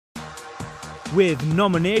With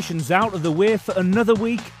nominations out of the way for another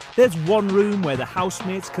week, there's one room where the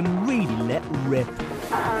housemates can really let rip.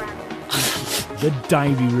 The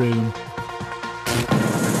diary room.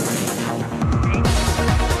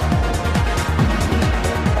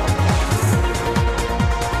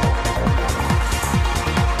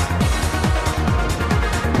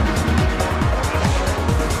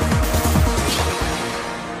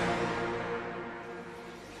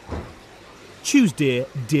 Tuesday,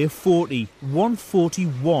 day 40,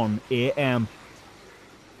 1:41 a.m.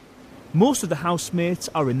 Most of the housemates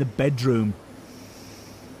are in the bedroom.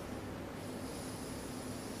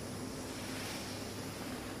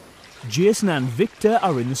 Jason and Victor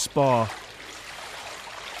are in the spa.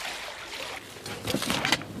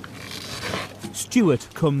 Stuart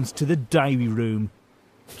comes to the diary room.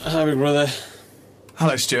 Hi, big brother.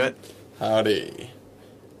 Hello, Stuart. Howdy.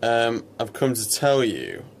 I've come to tell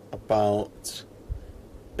you about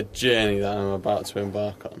a journey that I'm about to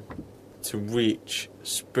embark on to reach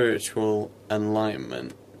spiritual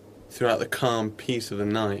enlightenment throughout the calm peace of the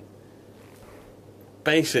night.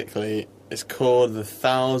 Basically, it's called the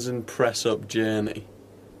 1,000 press-up journey.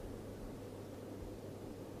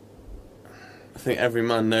 I think every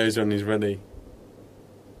man knows when he's ready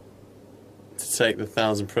to take the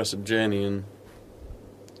 1,000 press-up journey, and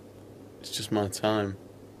it's just my time.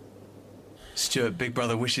 Stuart, Big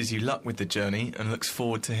Brother wishes you luck with the journey and looks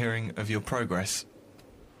forward to hearing of your progress.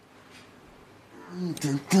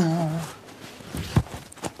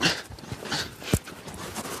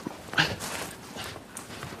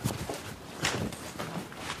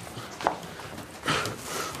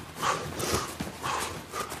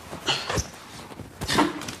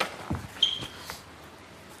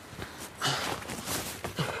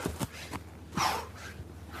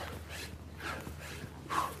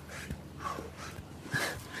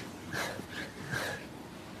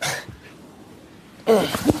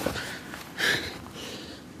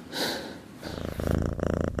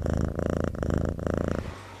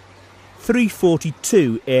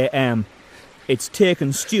 (3:42 a.m). It's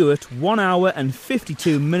taken Stuart 1 hour and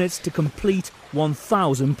 52 minutes to complete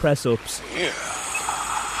 1,000 press-ups.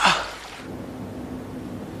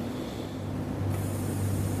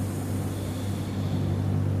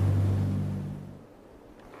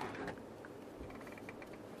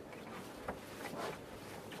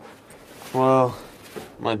 Well,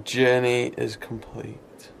 my journey is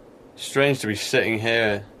complete. Strange to be sitting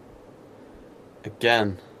here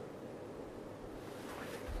again.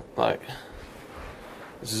 Like,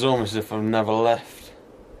 this is almost as if I've never left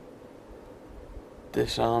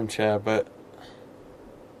this armchair, but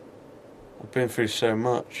I've been through so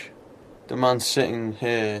much. The man sitting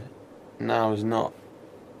here now is not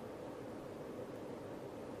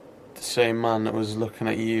the same man that was looking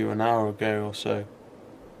at you an hour ago or so.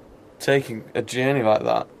 Taking a journey like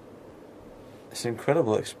that, it's an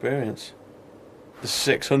incredible experience. The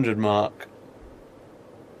 600 mark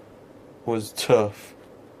was tough.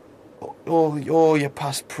 All your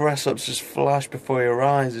past press-ups just flash before your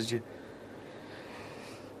eyes as you...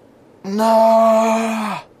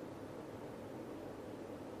 No!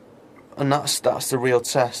 And that's the real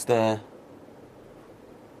test there.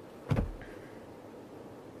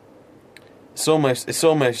 It's almost it.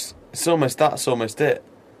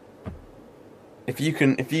 If you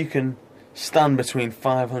can stand between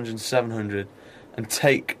 500 and 700 and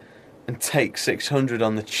take 600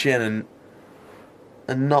 on the chin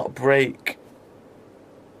and not break,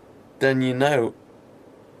 then you know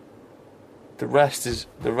the rest is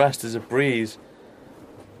a breeze.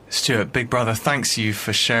 Stuart, Big Brother thanks you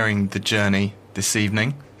for sharing the journey this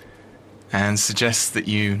evening and suggests that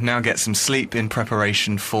you now get some sleep in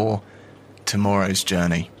preparation for tomorrow's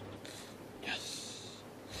journey. Yes.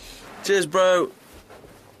 Cheers, bro.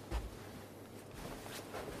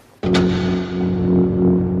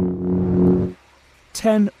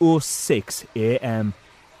 (10:06 a.m).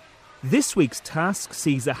 This week's task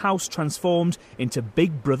sees the house transformed into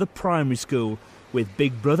Big Brother Primary School, with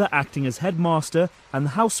Big Brother acting as headmaster and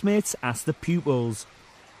the housemates as the pupils.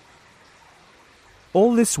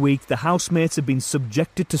 All this week, the housemates have been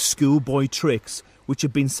subjected to schoolboy tricks, which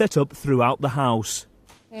have been set up throughout the house.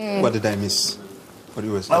 What did I miss? What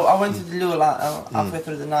was that? I went to the loo halfway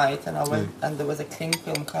through the night, and I went, and there was a cling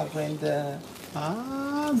film covering the...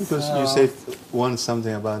 because you said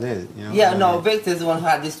something about it, you know? Yeah, no, Victor's the one who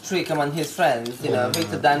had this trick among his friends, you know,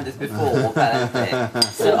 Victor done this before, kind of thing.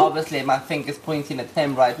 So obviously my finger's pointing at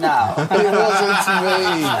him right now. It wasn't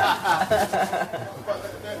me!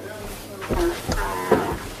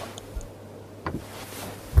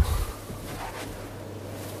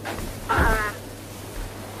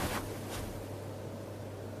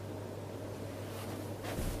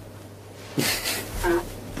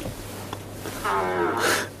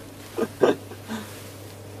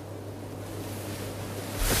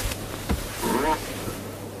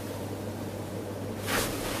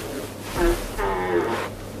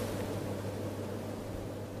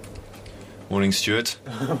 Morning, Stuart.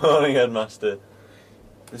 Morning, Headmaster.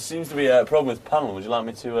 There seems to be a problem with the panel. Would you like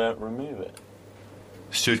me to remove it?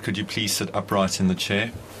 Stuart, could you please sit upright in the chair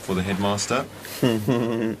for the headmaster?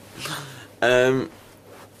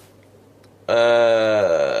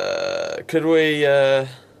 Could we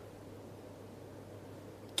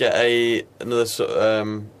get another sort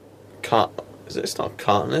of cart? It's not a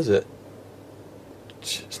carton, is it?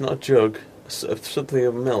 It's not a jug. It's something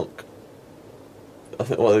of milk. I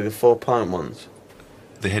think what are the 4-pint ones?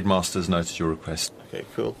 The headmaster's noted your request. Okay,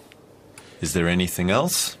 cool. Is there anything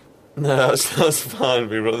else? No, that's fine,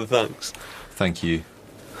 big brother. Thanks. Thank you.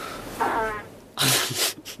 Ha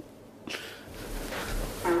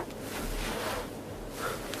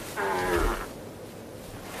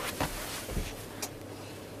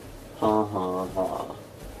ha ha.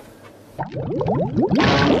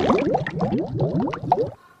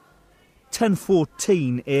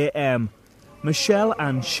 10:14 a.m. Michelle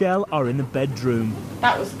and Shell are in the bedroom.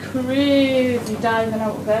 That was crazy, diving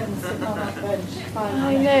out of bed and sitting on that bench.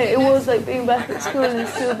 I know, it was like being back at school and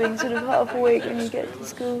still being sort of half awake when you get to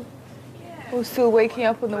school. Or still waking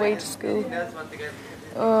up on the way to school.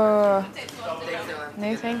 No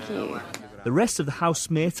thank you. The rest of the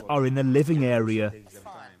housemates are in the living area.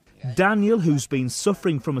 Daniel, who's been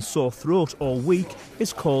suffering from a sore throat all week,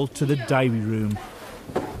 is called to the diary room.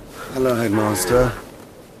 Hello, Headmaster.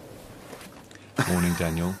 Morning,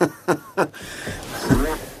 Daniel.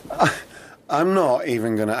 I'm not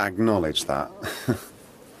even going to acknowledge that.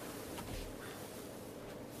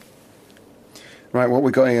 Right, what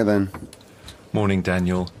we got here then? Morning,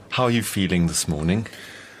 Daniel. How are you feeling this morning?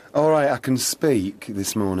 All right, I can speak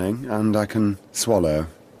this morning and I can swallow,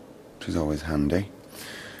 which is always handy.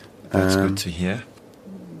 That's good to hear.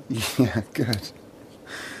 Yeah, good.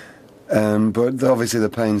 But obviously the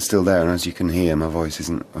pain's still there, and as you can hear, my voice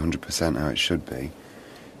isn't 100% how it should be.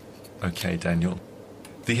 Okay, Daniel.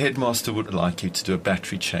 The headmaster would like you to do a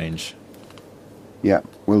battery change. Yeah,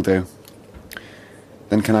 will do.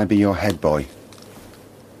 Then can I be your head boy?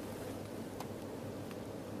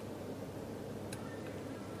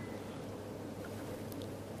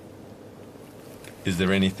 Is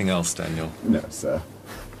there anything else, Daniel? No, sir.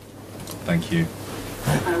 Thank you.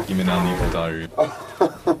 You may now leave the diary.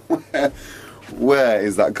 Where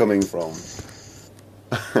is that coming from?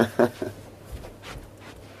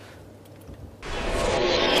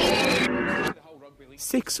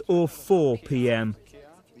 6:04 p.m.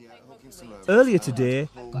 Earlier today,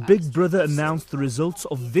 Big Brother announced the results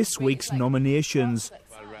of this week's nominations.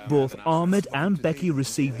 Both Ahmed and Becky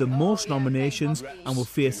received the most nominations and will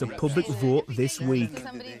face a public vote this week.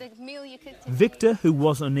 Victor, who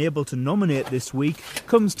was unable to nominate this week,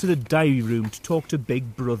 comes to the diary room to talk to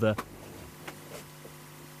Big Brother.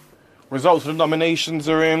 Results of the nominations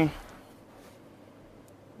are in,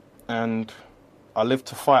 and I live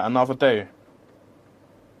to fight another day.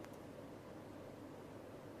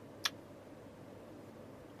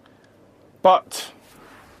 But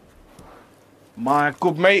my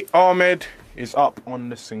good mate Ahmed is up on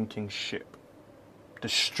the sinking ship. The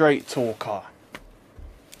straight talker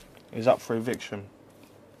is up for eviction.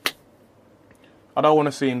 I don't want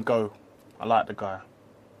to see him go. I like the guy.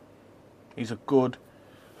 He's a good,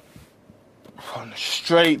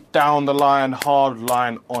 straight down the line, hard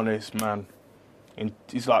line, honest man.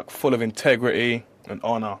 He's like full of integrity and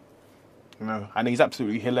honour, you know. And he's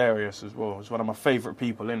absolutely hilarious as well. He's one of my favourite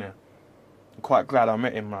people in here. I'm quite glad I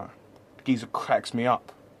met him, man. The geezer cracks me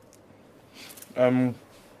up.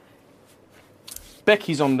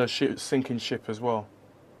 Becky's on the sinking ship as well.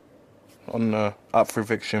 Up for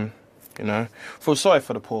eviction, you know. Feel sorry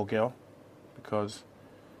for the poor girl because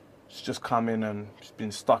she's just come in and she's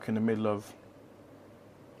been stuck in the middle of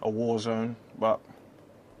a war zone. But,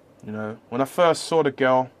 you know, when I first saw the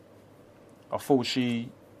girl, I thought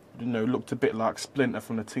she, you know, looked a bit like Splinter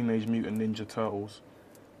from the Teenage Mutant Ninja Turtles.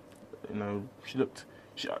 You know,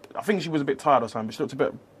 I think she was a bit tired or something, but she looked a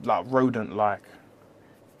bit like rodent-like.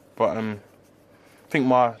 But I think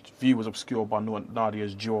my view was obscured by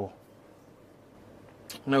Nadia's jaw.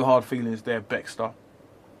 No hard feelings there, Baxter.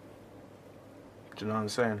 Do you know what I'm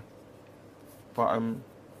saying? But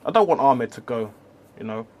I don't want Ahmed to go, you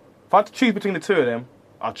know. If I had to choose between the two of them,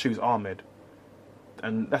 I'd choose Ahmed.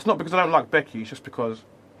 And that's not because I don't like Becky, it's just because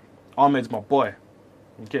Ahmed's my boy.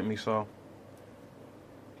 You get me, so...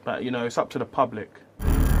 But, you know, it's up to the public.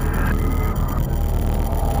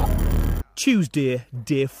 Tuesday,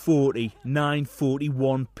 day 40,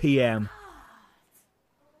 9:41 p.m.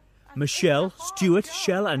 Michelle, Stuart,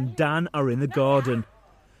 Shell and Dan are in the garden.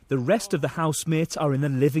 The rest of the housemates are in the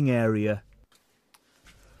living area.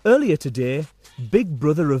 Earlier today, Big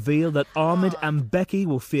Brother revealed that Ahmed and Becky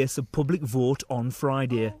will face a public vote on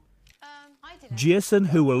Friday. Jason,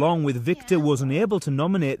 who along with Victor was unable to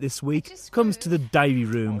nominate this week, comes to the diary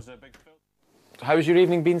room. How's your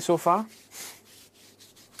evening been so far?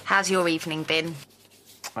 How's your evening been?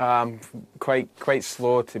 Quite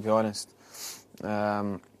slow, to be honest. Is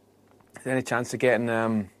there any chance of getting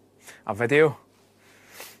a video?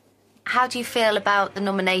 How do you feel about the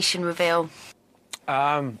nomination reveal?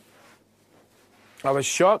 I was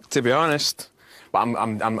shocked, to be honest, but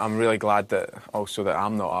I'm really glad that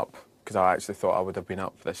I'm not up, because I actually thought I would have been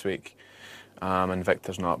up this week, and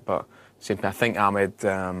Victor's not. But same thing, I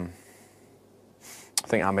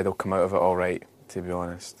think Ahmed will come out of it all right, to be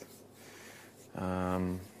honest.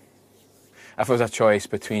 If it was a choice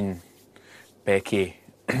between Becky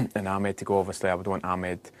and Ahmed to go, obviously I would want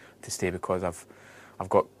Ahmed to stay, because I've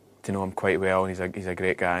got to know him quite well, and he's a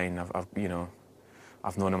great guy, and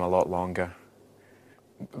I've known him a lot longer.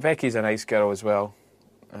 Becky's a nice girl as well,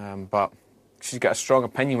 but she's got a strong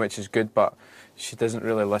opinion, which is good, but she doesn't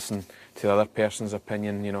really listen to the other person's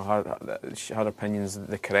opinion. Her opinion's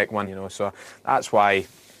the correct one, so that's why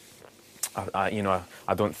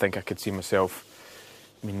I don't think I could see myself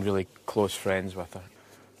being really close friends with her.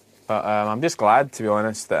 But I'm just glad, to be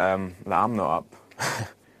honest, that I'm not up,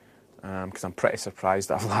 because I'm pretty surprised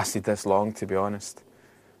that I've lasted this long, to be honest.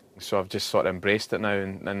 So I've just sort of embraced it now,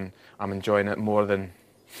 and I'm enjoying it more than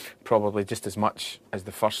probably just as much as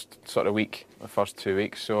the first 2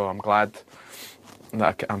 weeks. So I'm glad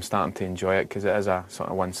that I'm starting to enjoy it, because it is a sort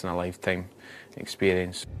of once-in-a-lifetime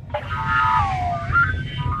experience.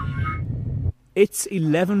 It's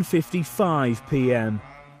 11:55 p.m.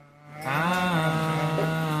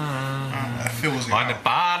 On the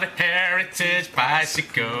Bali Heritage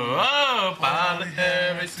bicycle, oh, Bali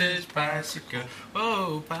Heritage bicycle,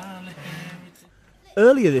 oh, Bali Heritage.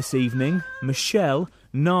 Earlier this evening, Michelle,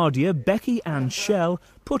 Nadia, Becky and Shell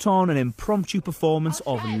put on an impromptu performance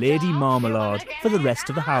of Lady Marmalade for the rest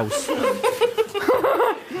of the house.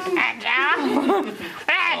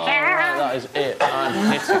 That is it.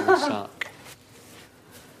 I'm hitting the sack.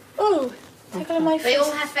 Oh, tickle on my face. They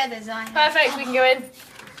all have feathers on. Perfect, we can go in.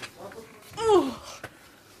 Ooh.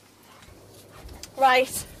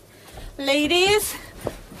 Right, ladies,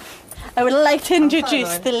 I would like to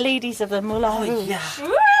introduce the ladies of the Moulin Rouge. Yeah.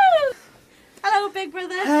 Woo! Hello, Big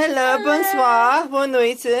Brother. Hello, bonsoir, bonne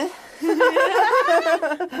nuit.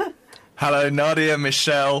 Hello, Nadia,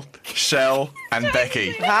 Michelle, Shell, and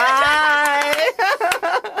Becky. Hi.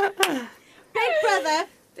 Big Brother,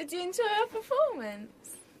 did you enjoy our performance?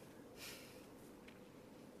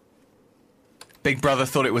 Big Brother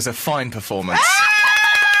thought it was a fine performance.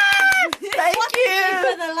 Thank what you. did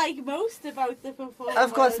Big Brother like most about the performance?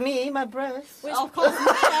 Of course, me, my breasts. Of course,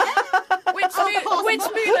 Which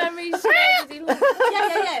Moulin Rouge girl did you like?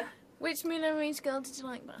 Yeah. Which Moulin Rouge girl did you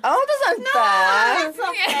like best? Oh, that's unfair. It's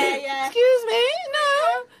not fair, yeah. Excuse me,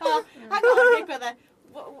 no. Oh, hang on, Big Brother.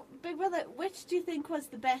 Big Brother, which do you think was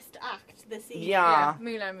the best act this evening? Yeah.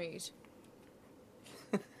 Moulin Rouge.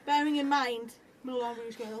 Bearing in mind, Moulin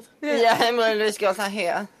Rouge girls. Yeah, Moulin Rouge girls are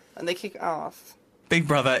here, and they kick ass. Big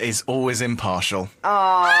Brother is always impartial. To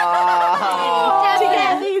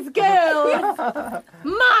get these girls.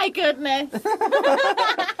 My goodness.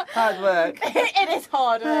 Hard work. It is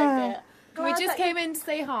hard work. We just came in to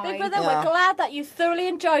say hi. Big Brother, we're glad that you thoroughly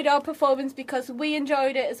enjoyed our performance, because we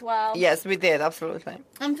enjoyed it as well. Yes, we did, absolutely.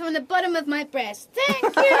 I'm from the bottom of my breast.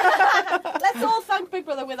 Thank you. Let's all thank Big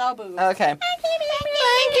Brother with our boobs. Okay.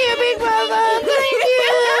 Thank you, Big Brother.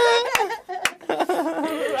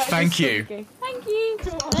 Thank you. Thank you.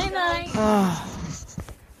 Good night.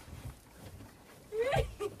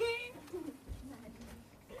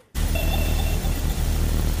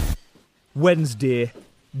 Wednesday,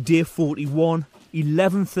 day 41,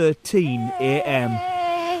 11:13 a.m.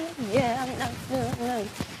 Yeah,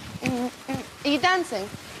 are you dancing?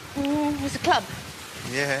 It's a club.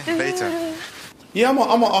 Yeah, later. Yeah, I'm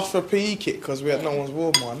gonna ask for a PE kit, because we had no one's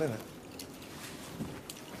worn one, innit?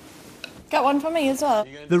 Get one for me as well.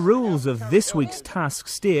 The rules of this week's task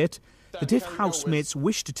state that if housemates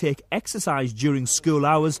wish to take exercise during school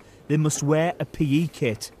hours, they must wear a PE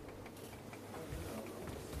kit.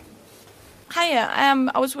 Hiya,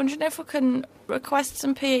 I was wondering if we can request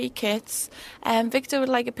some PE kits. Victor would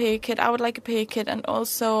like a PE kit, I would like a PE kit, and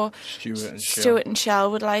also Stuart and Shell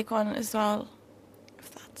would like one as well.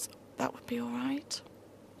 If that would be all right.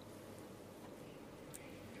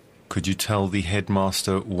 Could you tell the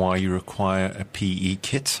headmaster why you require a PE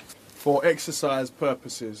kit? For exercise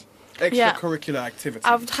purposes. extracurricular activity.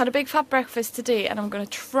 I've had a big fat breakfast today, and I'm going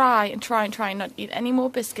to try and not eat any more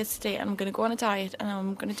biscuits today. And I'm going to go on a diet, and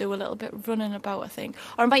I'm going to do a little bit of running about, I think.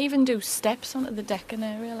 Or I might even do steps onto the deck in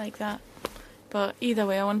area like that. But either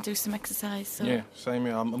way, I want to do some exercise. So. Yeah, same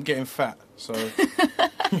here. I'm getting fat, so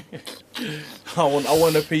I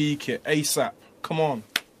want a PE kit ASAP. Come on.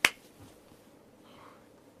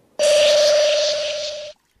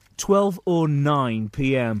 12:09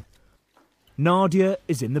 p.m. Nadia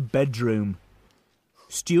is in the bedroom.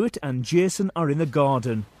 Stuart and Jason are in the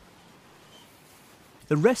garden.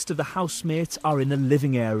 The rest of the housemates are in the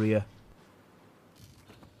living area.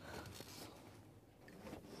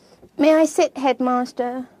 May I sit,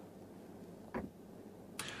 Headmaster?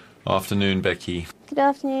 Afternoon, Becky. Good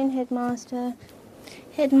afternoon, Headmaster.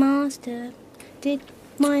 Headmaster, did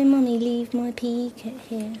my mummy leave my PE kit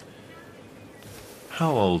here?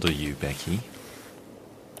 How old are you, Becky?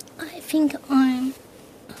 I think I'm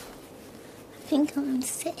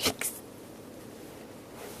 6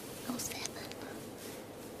 or 7.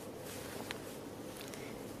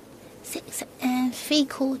 6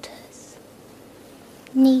 3/4.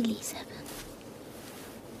 Nearly 7.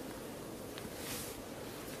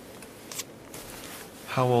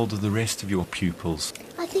 How old are the rest of your pupils?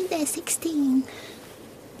 I think they're 16.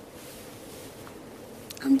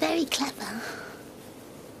 I'm very clever.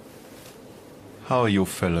 How are your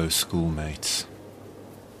fellow schoolmates?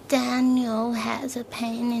 Daniel has a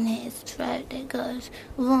pain in his throat that goes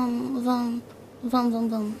vroom, vroom, vroom, vroom,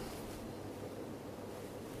 vroom.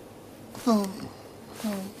 Vroom,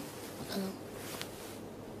 vroom, vroom.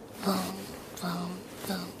 Vroom, vroom,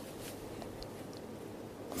 vroom.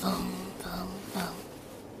 Vroom, vroom, vroom.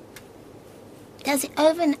 Does it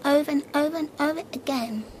over and over and over and over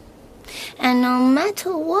again. And no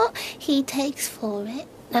matter what he takes for it,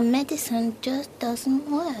 the medicine just doesn't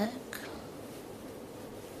work.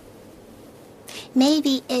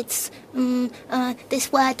 Maybe it's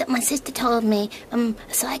this word that my sister told me,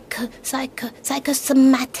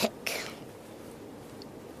 psychosomatic.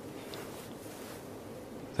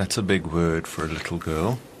 That's a big word for a little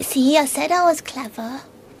girl. See, I said I was clever.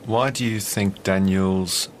 Why do you think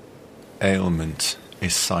Daniel's ailment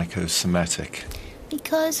is psychosomatic?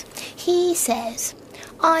 Because he says,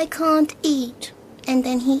 I can't eat. And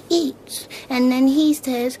then he eats. And then he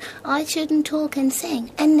says, I shouldn't talk and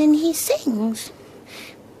sing. And then he sings.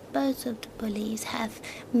 Both of the bullies have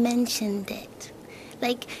mentioned it.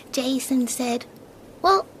 Like Jason said,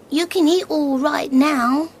 well, you can eat all right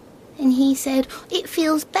now. And he said, it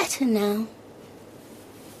feels better now.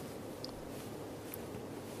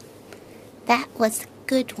 That was a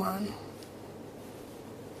good one.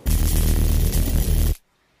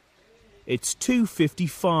 It's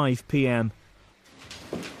 2:55 p.m.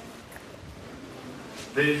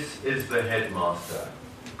 This is the headmaster.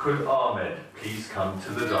 Could Ahmed please come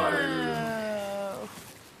to the diary room?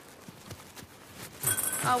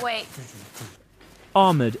 Oh, wait.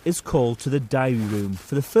 Ahmed is called to the diary room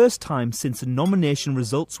for the first time since the nomination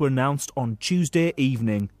results were announced on Tuesday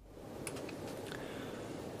evening.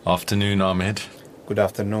 Afternoon, Ahmed. Good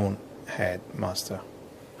afternoon, Headmaster.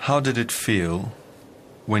 How did it feel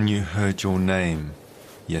when you heard your name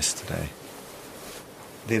yesterday?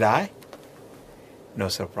 Did I? No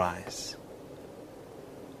surprise.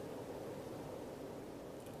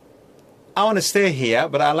 I want to stay here,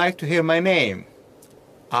 but I like to hear my name.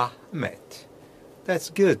 Ahmed. That's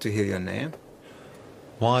good to hear your name.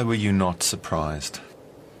 Why were you not surprised?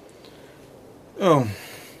 Oh,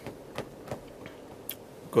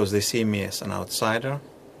 because they see me as an outsider.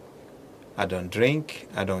 I don't drink,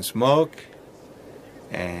 I don't smoke,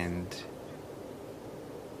 and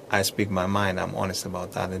I speak my mind. I'm honest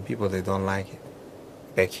about that, and people, they don't like it.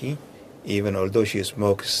 Becky, even although she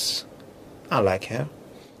smokes, I like her.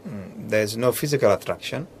 There's no physical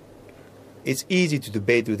attraction. It's easy to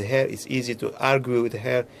debate with her, it's easy to argue with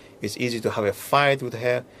her, it's easy to have a fight with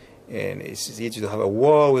her, and it's easy to have a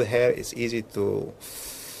war with her, it's easy to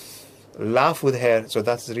laugh with her, so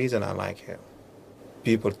that's the reason I like her.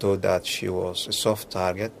 People thought that she was a soft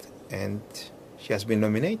target, and she has been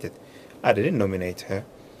nominated. I didn't nominate her,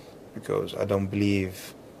 because I don't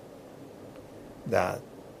believe that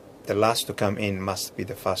the last to come in must be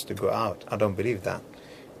the first to go out. I don't believe that.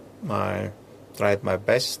 I tried my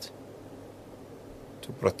best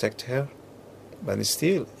to protect her, but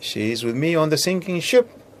still, she is with me on the sinking ship.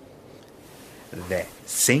 The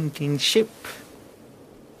sinking ship.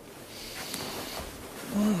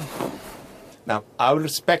 Now, I will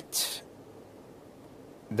respect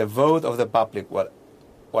the vote of the public,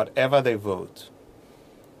 whatever they vote.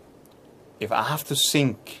 If I have to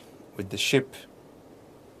sink with the ship,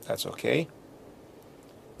 that's okay.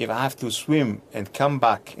 If I have to swim and come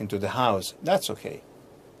back into the house, that's okay.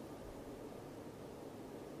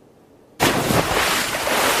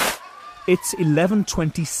 It's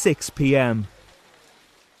 11:26 p.m.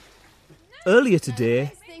 Earlier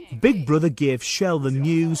today, Big Brother gave Shell the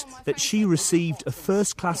news that she received a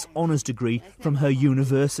first-class honours degree from her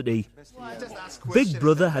university. Big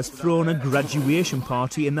Brother has thrown a graduation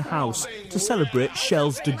party in the house to celebrate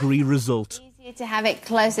Shell's degree result. Easier to have it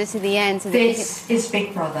closer to the end. So This is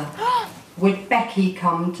Big Brother. Would Becky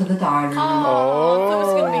come to the diary room? Oh, I thought it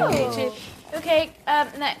was going to be Katie. Okay,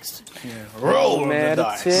 next. Roll the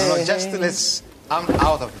dice. No, just let's. I'm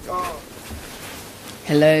out of it.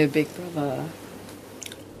 Hello, Big Brother.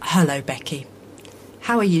 Hello, Becky.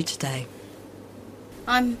 How are you today?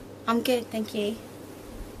 I'm good, thank you.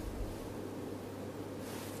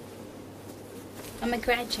 I'm a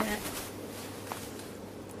graduate.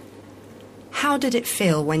 How did it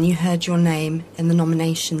feel when you heard your name in the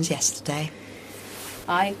nominations yesterday?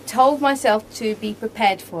 I told myself to be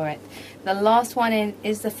prepared for it. The last one in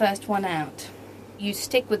is the first one out. You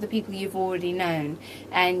stick with the people you've already known,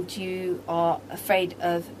 and you are afraid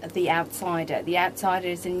of the outsider. The outsider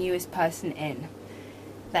is the newest person in.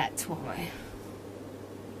 That's why.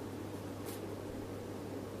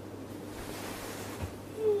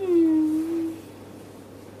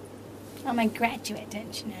 I'm a graduate,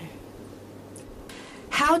 don't you know?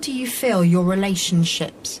 How do you feel your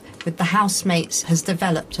relationships with the housemates has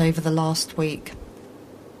developed over the last week?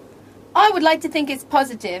 I would like to think it's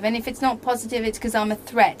positive, and if it's not positive, it's because I'm a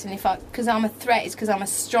threat. And because I'm a threat, it's because I'm a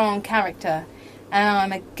strong character, and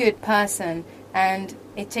I'm a good person. And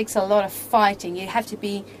it takes a lot of fighting. You have to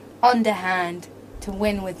be underhand to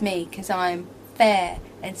win with me, because I'm fair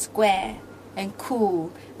and square and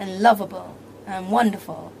cool and lovable and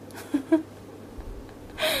wonderful.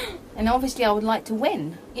 And obviously, I would like to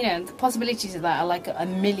win. You know, the possibilities of that are like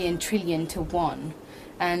 1,000,000 trillion to 1,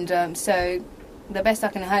 and so. The best I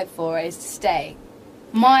can hope for is to stay.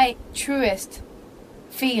 My truest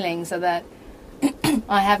feelings are that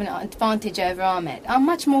I have an advantage over Ahmed. I'm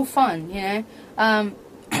much more fun, you know, and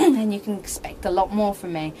you can expect a lot more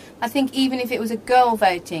from me. I think even if it was a girl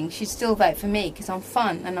voting, she'd still vote for me because I'm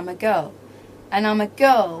fun and I'm a girl. And I'm a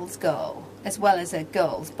girl's girl as well as a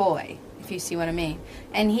girl's boy, if you see what I mean.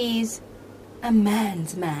 And he's a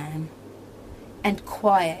man's man and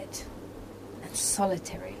quiet and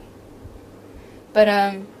solitary. But,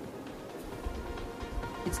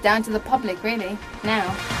 it's down to the public, really,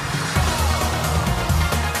 now.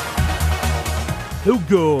 Who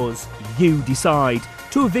goes? You decide.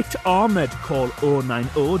 To evict Ahmed, call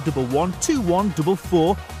 090 1121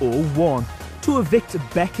 214401. To evict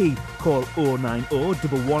Becky, call 090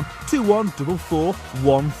 1121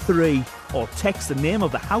 4413. Or text the name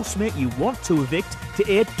of the housemate you want to evict to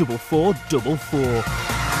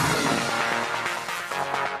 84444.